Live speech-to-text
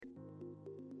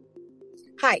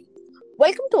Hi,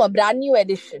 welcome to a brand new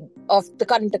edition of the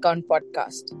Current Account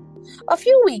podcast. A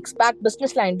few weeks back,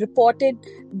 Business Line reported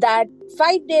that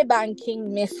 5-day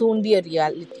banking may soon be a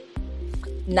reality.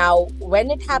 Now,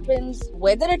 when it happens,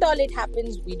 whether at all it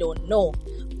happens, we don't know.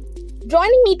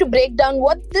 Joining me to break down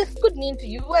what this could mean to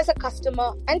you as a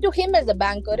customer and to him as a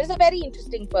banker is a very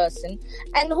interesting person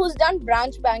and who's done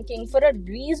branch banking for a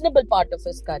reasonable part of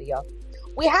his career.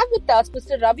 We have with us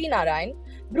Mr. Ravi Narayan,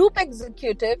 Group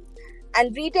Executive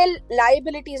and Retail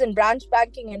Liabilities and Branch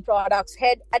Banking and Products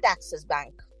Head at Axis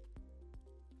Bank.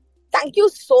 Thank you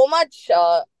so much,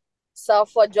 sir,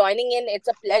 for joining in. It's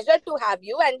a pleasure to have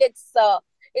you, and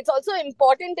it's also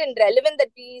important and relevant that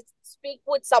we speak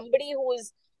with somebody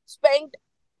who's spent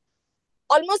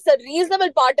almost a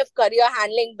reasonable part of career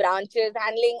handling branches,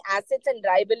 handling assets and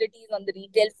liabilities on the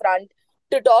retail front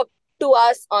to talk to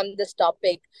us on this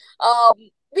topic.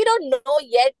 We don't know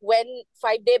yet when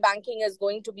 5-day banking is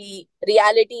going to be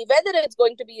reality, whether it's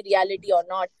going to be reality or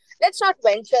not. Let's not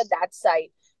venture that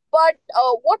side. But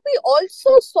what we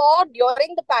also saw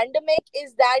during the pandemic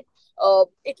is that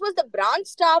it was the branch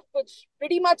staff which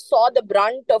pretty much saw the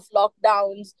brunt of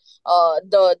lockdowns,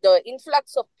 the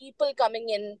influx of people coming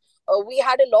in. We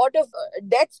had a lot of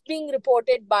deaths being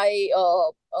reported by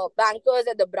bankers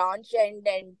at the branch end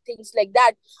and things like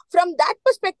that. From that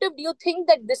perspective, do you think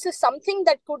that this is something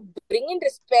that could bring in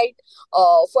respect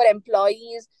for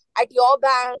employees at your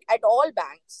bank, at all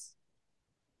banks?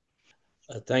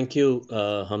 Thank you,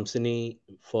 Hamsini,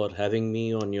 for having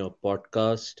me on your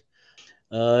podcast.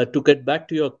 To get back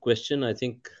to your question, I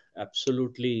think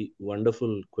absolutely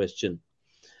wonderful question.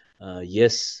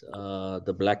 Yes,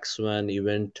 the Black Swan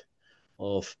event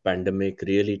of pandemic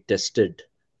really tested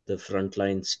the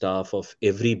frontline staff of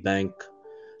every bank,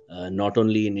 not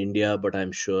only in India, but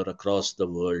I'm sure across the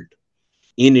world.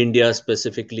 In India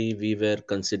specifically, we were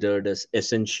considered as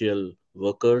essential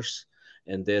workers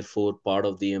and therefore part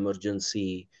of the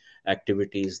emergency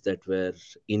activities that were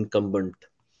incumbent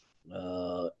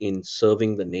in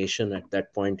serving the nation at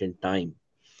that point in time.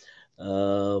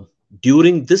 Uh,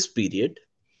 During this period,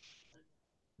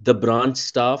 the branch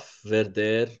staff were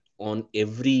there on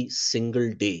every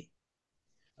single day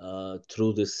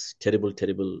through this terrible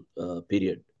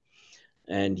period.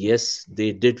 And yes,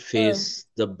 they did face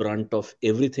the brunt of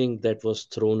everything that was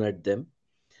thrown at them,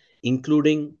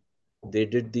 including they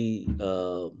did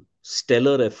the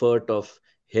stellar effort of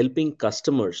helping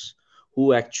customers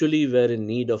who actually were in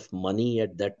need of money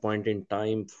at that point in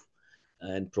time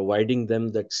and providing them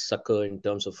that succor in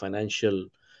terms of financial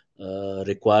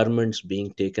requirements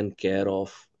being taken care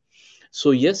of.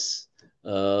 So, yes,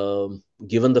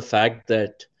 given the fact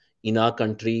that in our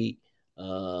country,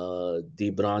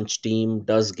 the branch team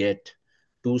does get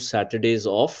 2 Saturdays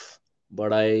off,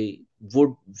 but I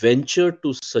would venture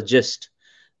to suggest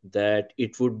that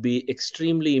it would be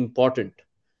extremely important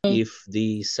if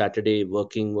the Saturday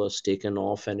working was taken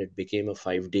off and it became a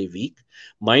 5-day week.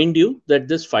 Mind you, that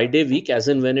this 5-day week, as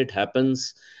and when it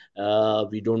happens,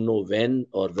 we don't know when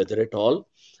or whether at all,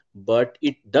 but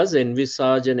it does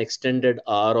envisage an extended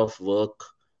hour of work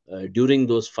during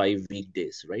those 5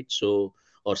 weekdays, right? So,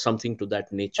 or something to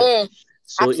that nature.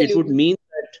 So it would Absolutely. mean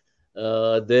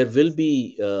that there will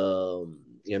be a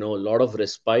lot of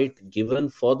respite given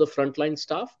for the frontline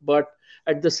staff, but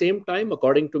at the same time,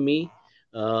 according to me,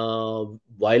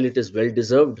 while it is well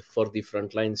deserved for the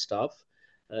frontline staff,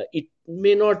 it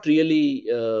may not really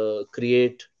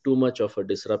create too much of a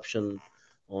disruption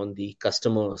on the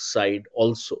customer side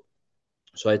also.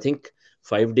 So I think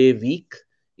 5-day week,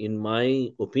 in my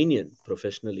opinion,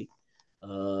 professionally,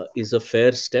 is a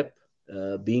fair step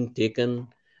being taken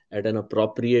at an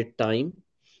appropriate time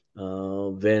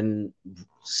when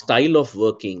style of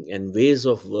working and ways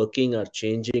of working are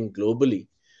changing globally.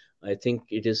 I think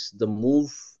it is the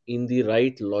move in the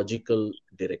right logical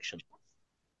direction.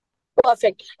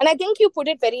 Perfect. And I think you put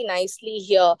it very nicely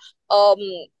here. Um,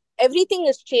 Everything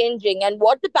is changing. And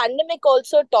what the pandemic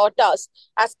also taught us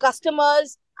as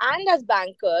customers and as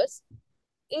bankers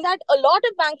is that a lot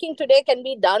of banking today can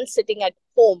be done sitting at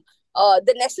home.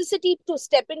 The necessity to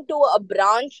step into a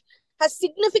branch has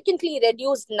significantly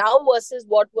reduced now versus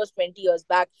what was 20 years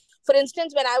back. For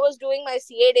instance, when I was doing my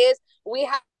CA days, we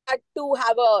had to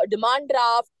have a demand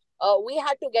draft. We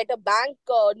had to get a bank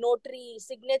notary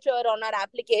signature on our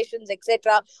applications,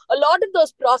 etc. A lot of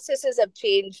those processes have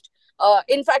changed.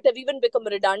 In fact, have even become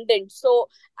redundant. So,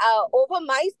 over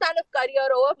my span of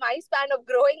career, over my span of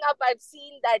growing up, I've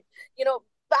seen that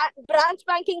branch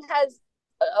banking has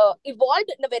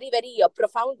evolved in a very, very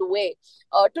profound way.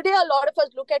 Today, a lot of us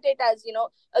look at it as,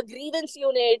 a grievance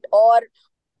unit or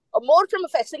more from a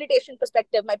facilitation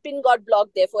perspective. My pin got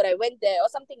blocked, therefore I went there, or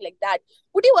something like that.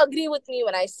 Would you agree with me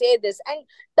when I say this? And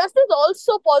does this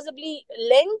also possibly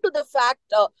lend to the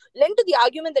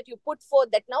argument that you put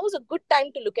forth that now is a good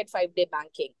time to look at 5-day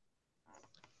banking?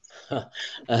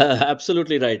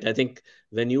 Absolutely right. I think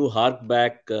when you hark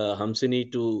back,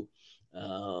 Hamsini, to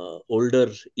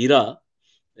older era,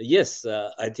 yes,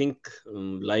 I think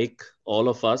like all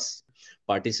of us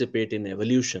participate in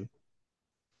evolution.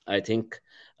 I think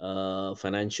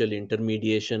financial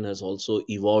intermediation has also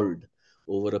evolved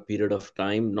over a period of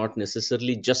time, not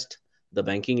necessarily just the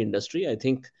banking industry. I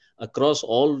think across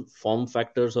all form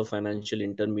factors of financial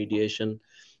intermediation,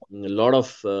 a lot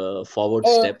of forward Mm,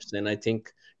 steps. And I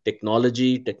think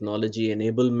technology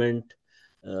enablement,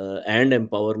 and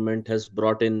empowerment has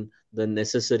brought in the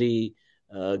necessary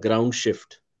ground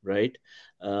shift, right?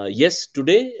 Yes,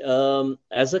 today,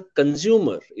 as a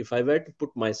consumer, if I were to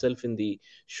put myself in the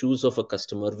shoes of a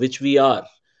customer, which we are,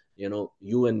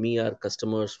 you and me are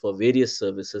customers for various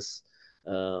services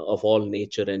of all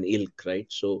nature and ilk, right?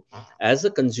 So as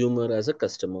a consumer, as a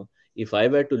customer, if I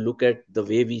were to look at the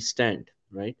way we stand,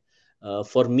 right,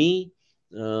 for me,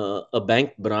 a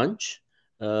bank branch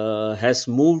has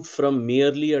moved from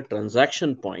merely a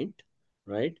transaction point,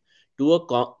 right, to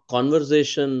a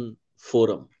conversation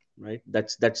forum, right?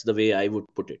 That's the way I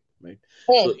would put it, right?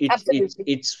 So absolutely.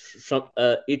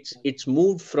 it's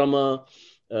moved from a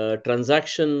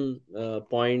transaction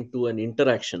point to an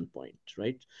interaction point,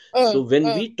 right? So Mm, when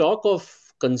mm, we talk of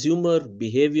consumer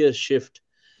behavior shift,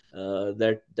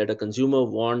 that a consumer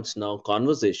wants now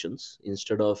conversations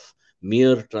instead of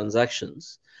mere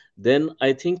transactions, then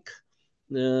I think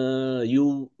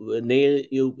you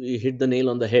hit the nail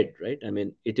on the head, right? I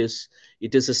mean, it is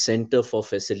a center for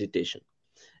facilitation.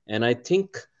 And I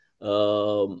think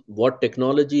what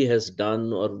technology has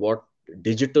done, or what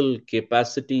digital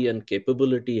capacity and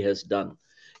capability has done,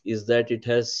 is that it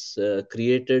has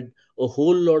created a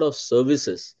whole lot of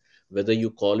services, whether you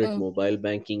call it mm, mobile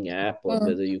banking app or mm,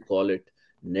 whether you call it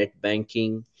net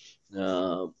banking,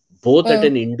 uh, both at mm,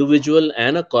 an individual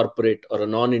and a corporate or a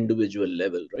non-individual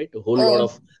level, right? A whole lot mm,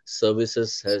 of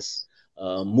services has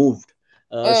moved.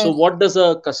 So mm, what does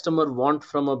a customer want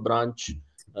from a branch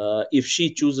if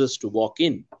she chooses to walk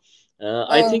in?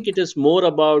 I mm, think it is more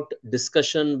about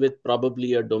discussion with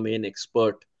probably a domain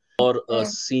expert or a mm,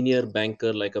 senior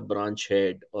banker, like a branch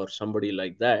head or somebody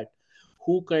like that,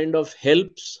 who kind of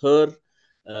helps her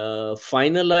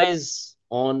finalize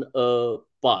on a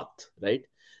path, right?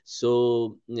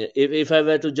 So if I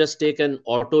were to just take a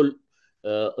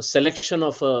selection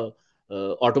of a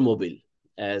automobile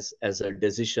as a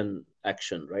decision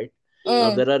action, right? Now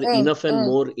mm, there are mm, enough and mm,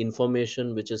 more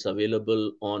information which is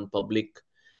available on public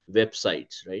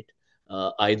websites, right?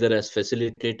 Either as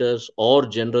facilitators or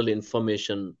general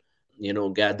information,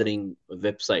 gathering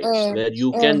websites mm, where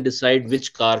you can mm, decide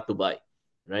which car to buy,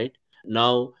 right?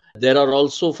 Now there are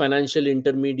also financial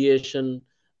intermediation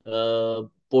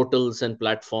portals and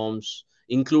platforms,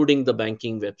 including the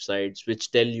banking websites,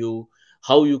 which tell you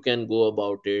how you can go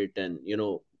about it, and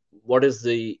what is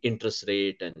the interest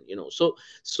rate, and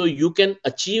so you can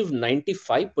achieve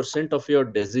 95% of your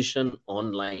decision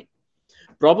online.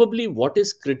 Probably what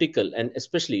is critical, and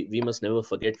especially we must never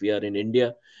forget we are in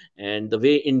India, and the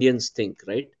way Indians think,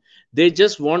 right? They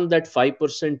just want that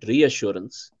 5%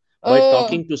 reassurance by mm.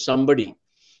 talking to somebody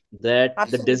that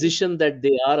the Absolutely. decision that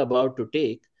they are about to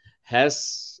take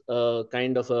has a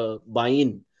kind of a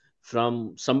buy-in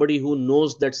from somebody who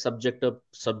knows that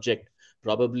subject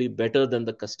probably better than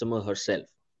the customer herself.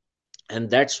 And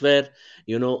that's where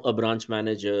a branch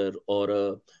manager or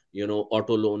a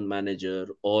auto loan manager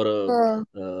or a Mm,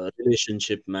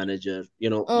 relationship manager,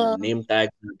 mm, name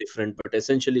tags are different, but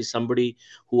essentially somebody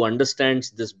who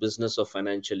understands this business of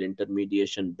financial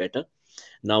intermediation better.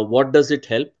 Now what does it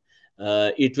help?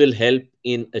 It will help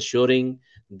in assuring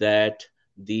that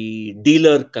the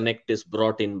dealer connect is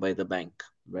brought in by the bank,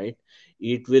 right?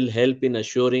 It will help in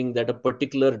assuring that a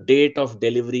particular date of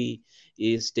delivery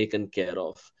is taken care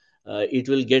of. It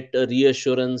will get a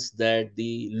reassurance that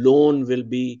the loan will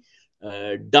be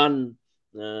done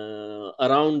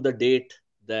around the date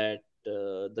that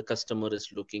the customer is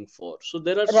looking for. So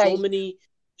there are so right. many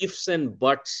ifs and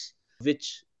buts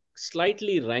which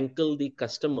slightly rankle the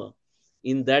customer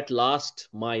in that last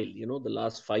mile, the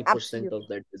last 5% of Absolutely.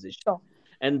 that decision. Sure.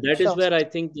 And that is Sure. where I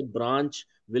think the branch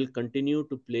will continue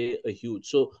to play a huge.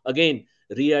 So again,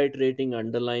 reiterating,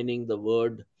 underlining the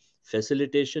word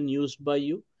facilitation used by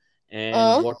you,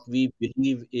 and Mm, what we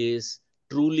believe is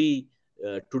truly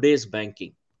today's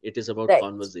banking. It is about right.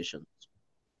 conversation.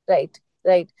 Right.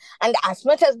 Right. And as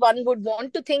much as one would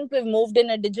want to think we've moved in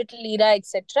a digital era,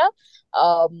 etc.,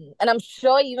 and I'm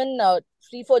sure even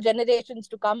 3, 4 generations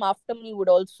to come after me would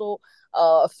also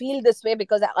feel this way,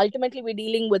 because ultimately we're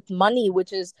dealing with money,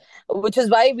 which is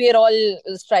why we're all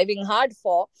striving hard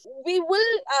for. We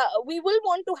will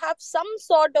want to have some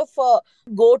sort of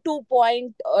go-to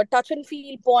point, touch and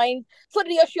feel point for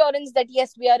reassurance that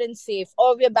yes, we are in safe,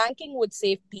 or we're banking with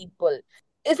safe people.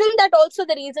 Isn't that also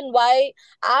the reason why,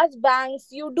 as banks,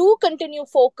 you do continue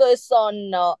focus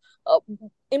on uh,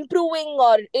 improving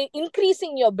or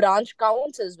increasing your branch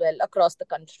counts as well across the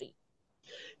country?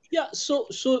 Yeah, so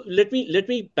let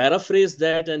me paraphrase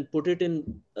that and put it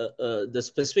in the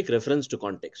specific reference to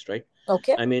context, right?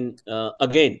 Okay. I mean,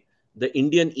 again, the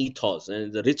Indian ethos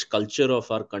and the rich culture of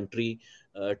our country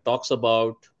talks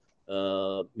about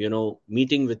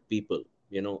meeting with people,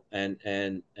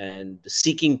 and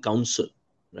seeking counsel,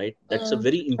 right? That's a Mm,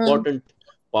 very mm, important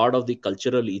part of the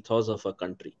cultural ethos of a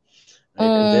country,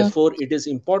 right? And mm, therefore, it is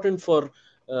important for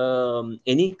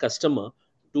any customer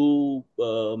to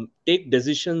take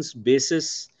decisions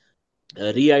basis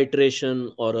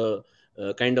reiteration or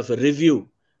a kind of a review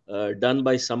done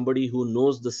by somebody who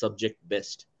knows the subject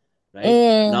best, right?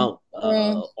 mm, Now,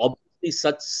 mm, obviously,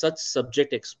 such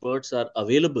subject experts are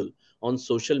available on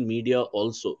social media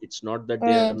also. It's not that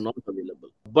they are mm, not available,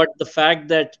 but the fact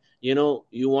that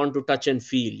you want to touch and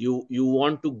feel, you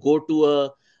want to go to a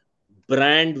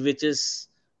brand which is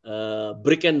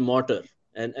brick and mortar,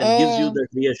 and gives you mm, that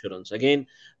reassurance. Again,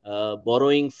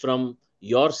 borrowing from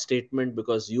your statement,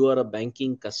 because you are a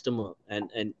banking customer,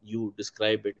 and you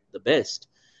describe it the best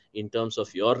in terms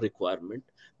of your requirement,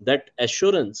 that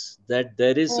assurance that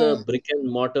there is a mm, brick and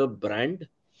mortar brand,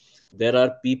 there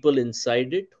are people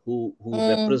inside it who mm,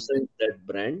 represent that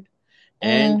brand,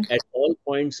 and mm, at all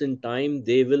points in time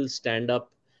they will stand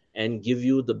up and give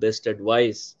you the best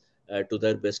advice to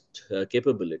their best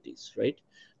capabilities, right?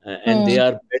 And they mm,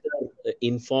 are better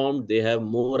informed, they have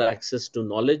more access to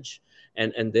knowledge,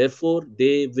 and therefore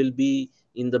they will be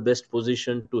in the best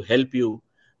position to help you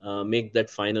make that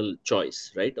final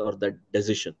choice, right, or that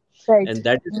decision. right. And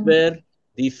that is Mm, where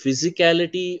the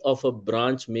physicality of a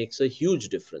branch makes a huge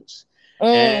difference. mm,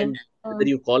 And whether mm,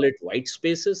 you call it white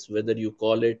spaces, whether you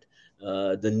call it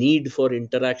the need for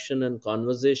interaction and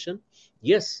conversation,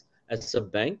 yes, as a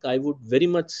bank, I would very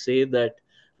much say that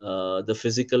the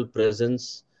physical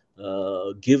presence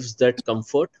gives that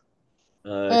comfort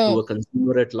to mm, a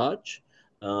consumer at large.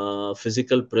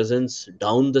 Physical presence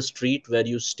down the street where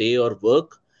you stay or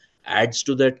work adds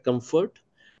to that comfort.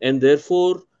 And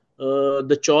therefore,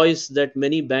 the choice that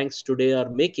many banks today are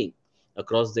making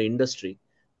across the industry,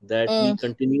 that we mm,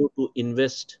 continue to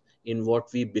invest in what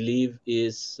we believe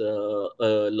is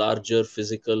a larger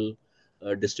physical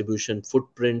distribution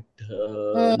footprint,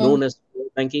 mm, known as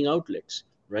banking outlets,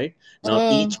 right? Now, mm,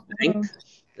 each bank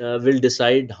will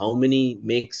decide how many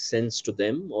makes sense to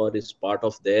them or is part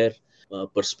of their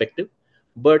perspective.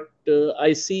 But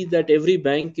I see that every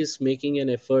bank is making an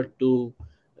effort to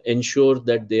ensure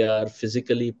that they are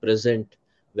physically present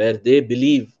where they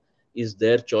believe is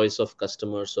their choice of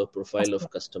customers or profile of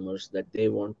customers that they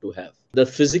want to have. The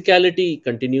physicality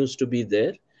continues to be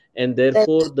there, and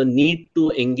therefore right. the need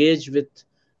to engage with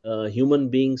human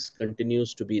beings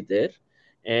continues to be there.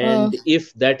 Mm, And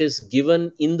if that is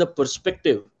given in the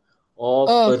perspective of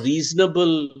mm, a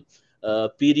reasonable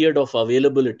period of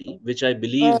availability, which I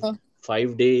believe mm,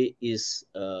 5 day is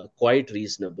quite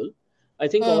reasonable, I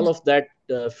think all mm. of that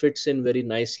fits in very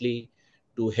nicely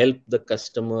to help the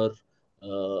customer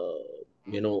uh,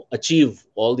 achieve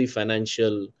all the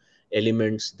financial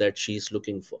elements that she's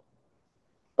looking for.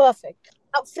 Perfect.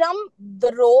 From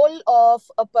the role of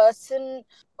a person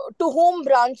to whom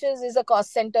branches is a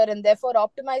cost center, and therefore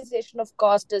optimization of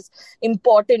cost is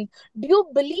important, do you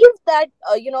believe that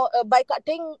by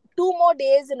cutting 2 more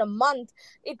days in a month,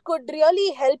 it could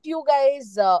really help you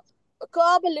guys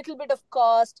curb a little bit of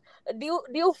cost? Do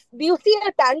you see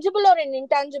a tangible or an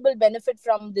intangible benefit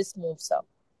from this move, sir?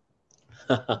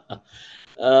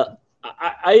 uh,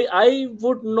 I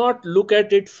would not look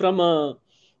at it from a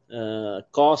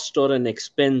cost or an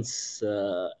expense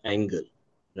angle,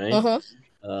 right? Mm-hmm.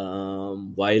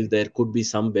 While there could be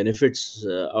some benefits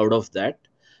out of that,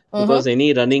 Mm-hmm. because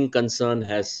any running concern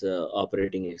has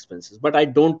operating expenses, but I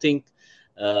don't think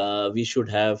we should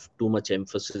have too much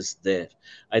emphasis there.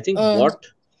 I think Mm. what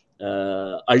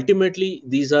ultimately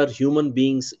these are human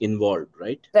beings involved,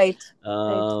 right? Right.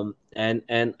 Right.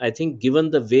 And I think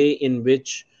given the way in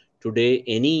which today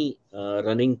any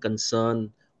running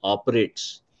concern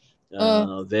operates, Mm.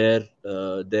 where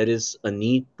there is a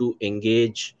need to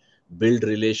engage, build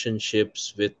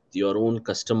relationships with your own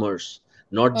customers,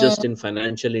 not just in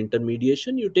financial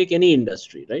intermediation. You take any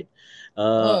industry, right?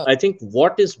 I think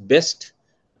what is best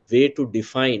way to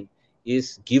define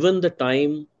is, given the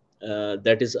time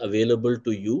that is available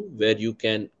to you, where you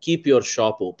can keep your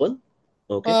shop open,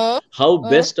 okay, how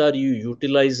best are you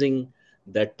utilizing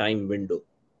that time window,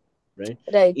 right?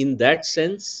 Right. In that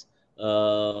sense,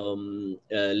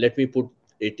 let me put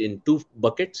it in two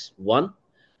buckets. One,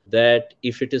 that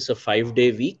if it is a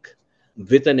 5-day week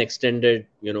with an extended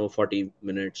 40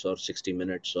 minutes or 60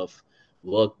 minutes of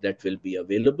work that will be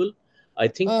available, I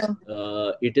think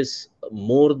it is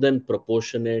more than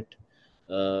proportionate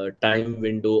time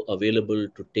window available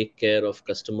to take care of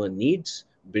customer needs,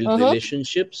 build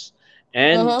relationships,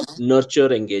 and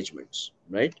nurture engagements,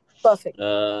 right? Perfect.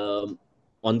 um,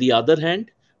 on the other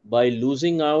hand, by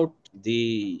losing out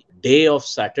the day of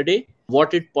Saturday,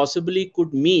 what it possibly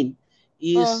could mean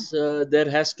is there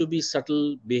has to be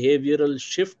subtle behavioral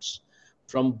shifts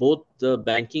from both the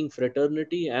banking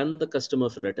fraternity and the customer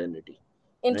fraternity,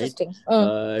 right? Interesting.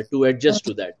 To adjust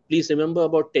to that. Please remember,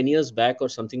 about 10 years back or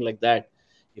something like that,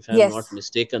 if I'm not Yes.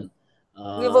 mistaken,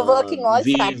 We were working all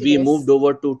we moved Saturdays.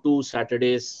 over to 2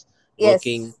 Saturdays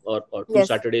working, Yes. or two Yes.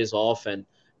 Saturdays off, and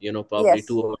probably Yes.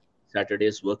 2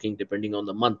 Saturdays working, depending on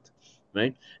the month,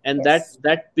 right? And Yes.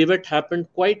 that pivot happened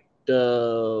quite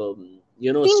smoothly.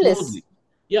 Seamless.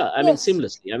 Yeah, I mean, Yes.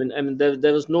 seamlessly. I mean,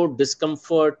 there was no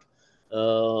discomfort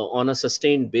on a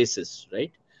sustained basis,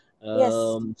 right?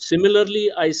 Yes.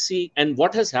 Similarly, I see, and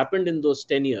what has happened in those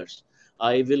 10 years,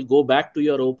 I will go back to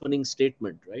your opening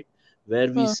statement, right,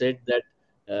 where we said that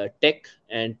tech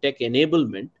and tech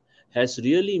enablement has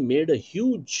really made a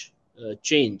huge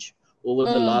change over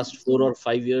the last 4 or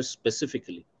 5 years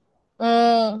specifically.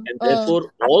 And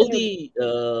therefore, all Absolutely.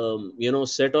 the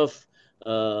set of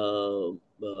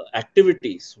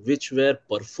activities which were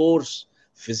perforce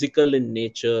physical in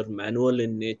nature, manual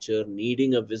in nature,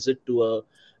 needing a visit to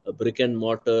a brick and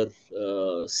mortar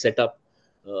setup,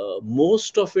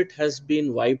 most of it has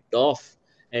been wiped off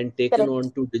and taken Correct.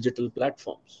 onto digital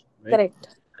platforms, right? Correct.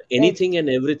 Right. Anything and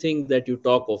everything that you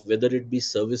talk of, whether it be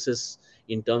services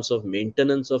in terms of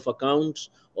maintenance of accounts,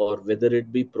 or whether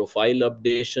it be profile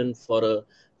updation for a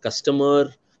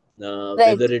customer, Right.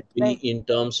 whether it be Right. in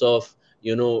terms of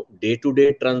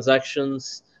day-to-day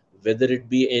transactions, whether it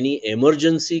be any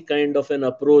emergency kind of an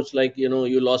approach, like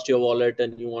you lost your wallet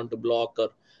and you want to block, or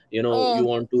you Mm,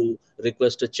 want to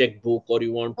request a checkbook, or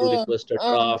you want to mm, request a mm,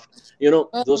 draft,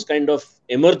 those mm, kind of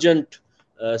emergent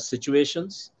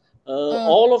situations. mm.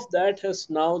 All of that has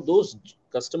now, those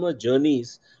customer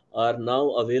journeys are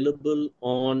now available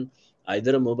on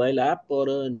either a mobile app or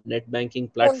a net banking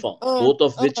Mm, platform, mm, both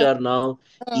of which mm, are now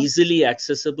mm. easily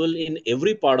accessible in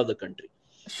every part of the country.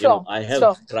 Sure. I have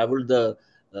Sure. traveled the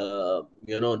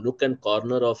nook and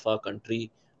corner of our country,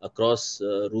 across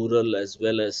rural as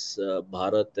well as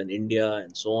Bharat and India,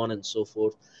 and so on and so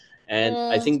forth. And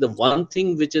I Mm, think the one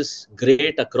thing which is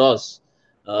great across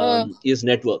mm. is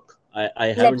network. I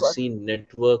haven't Network. seen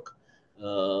network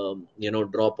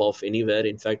drop off anywhere.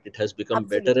 In fact, it has become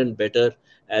better Absolutely. and better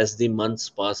as the months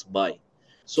pass by.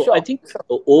 So I Sure. think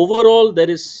Sure. overall there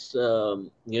is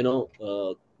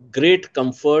great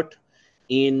comfort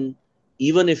in,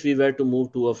 even if we were to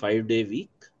move to a 5-day week,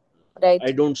 I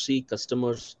Right. don't see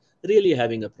customers really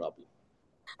having a problem.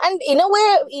 And in a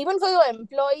way, even for your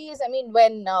employees, I mean,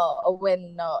 when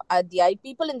the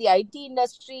people in the IT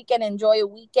industry can enjoy a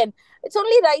weekend, it's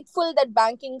only rightful that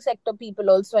banking sector people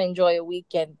also enjoy a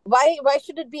weekend. Why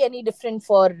should it be any different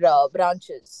for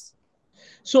branches?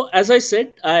 So, as I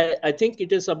said, I think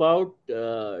it is about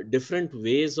different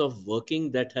ways of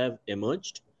working that have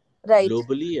emerged Right.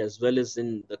 globally as well as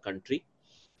in the country.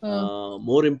 Mm.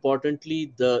 More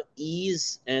importantly, the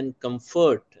ease and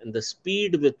comfort and the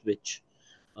speed with which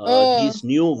Mm. these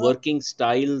new Mm. working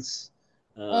styles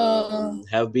Mm.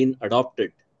 have been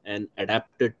adopted and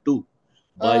adapted to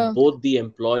by Mm. both the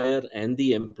employer and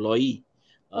the employee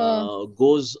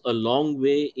goes a long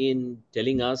way in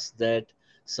telling us that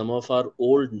some of our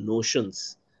old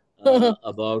notions Mm.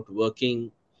 about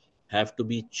working have to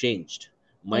be changed.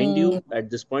 Mind Mm. you, at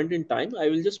this point in time, I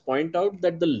will just point out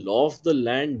that the law of the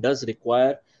land does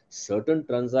require certain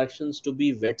transactions to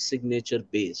be wet signature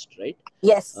based, right?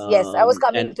 Yes, yes. I was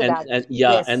coming And, to that. and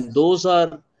yeah, Yes. and those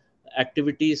are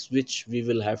activities which we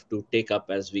will have to take up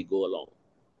as we go along.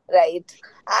 Right.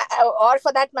 Or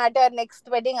for that matter, next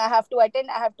wedding I have to attend.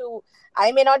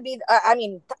 I may not be, I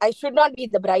mean, I should not be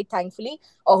the bride, thankfully,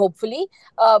 or hopefully.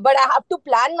 But I have to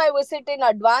plan my visit in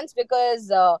advance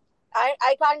because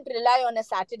I can't rely on a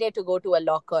Saturday to go to a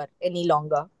locker any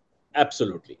longer.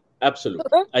 Absolutely,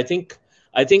 absolutely. I think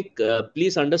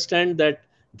please understand that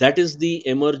that is the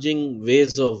emerging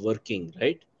ways of working,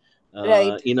 right?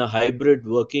 Right. In a hybrid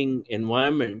working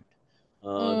environment,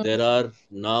 Mm, there are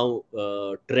now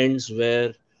trends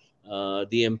where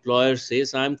the employer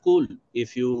says, I'm cool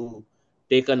if you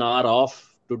take an hour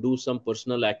off to do some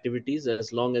personal activities,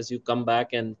 as long as you come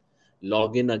back and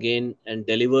log in again and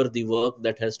deliver the work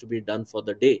that has to be done for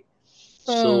the day.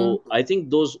 mm, So I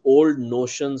think those old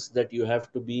notions that you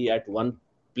have to be at one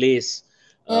place,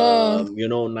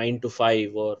 mm. 9 to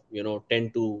 5 or 10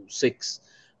 to 6,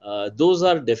 those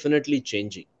are definitely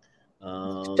changing.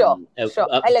 Sure, sure.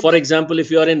 I'll For agree. example,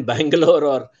 if you are in Bangalore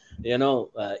or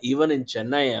even in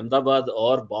Chennai, Ahmedabad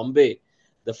or Bombay,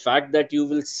 the fact that you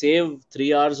will save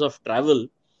 3 hours of travel,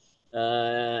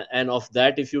 and of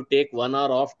that, if you take 1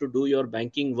 hour off to do your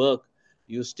banking work,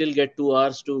 you still get 2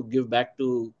 hours to give back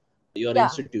to your Yeah,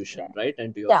 institution, yeah, right,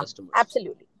 and to your yeah, customers.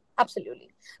 absolutely. Absolutely.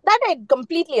 That I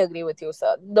completely agree with you,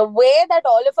 sir. The way that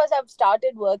all of us have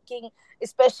started working,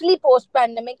 especially post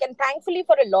pandemic, and thankfully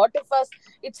for a lot of us,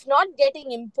 it's not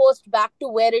getting imposed back to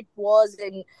where it was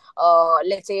in,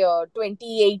 let's say,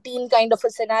 2018 kind of a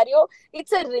scenario.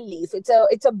 It's a relief.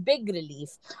 It's a big relief.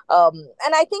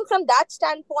 And I think from that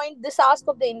standpoint, this ask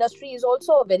of the industry is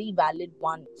also a very valid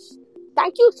one.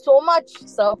 Thank you so much,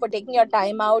 sir, for taking your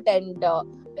time out, and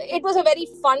it was a very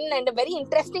fun and a very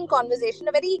interesting conversation,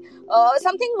 a very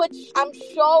something which I'm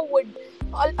sure would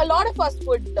a lot of us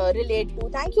would relate to.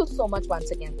 Thank you so much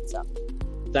once again, sir.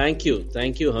 Thank you,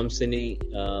 Hamsini.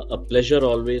 A pleasure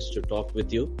always to talk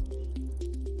with you.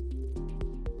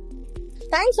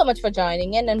 Thanks so much for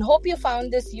joining in, and hope you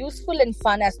found this useful and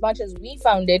fun as much as we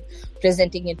found it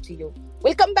presenting it to you.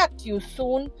 We'll come back to you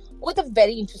soon with a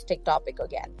very interesting topic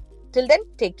again. Till then,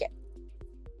 take care.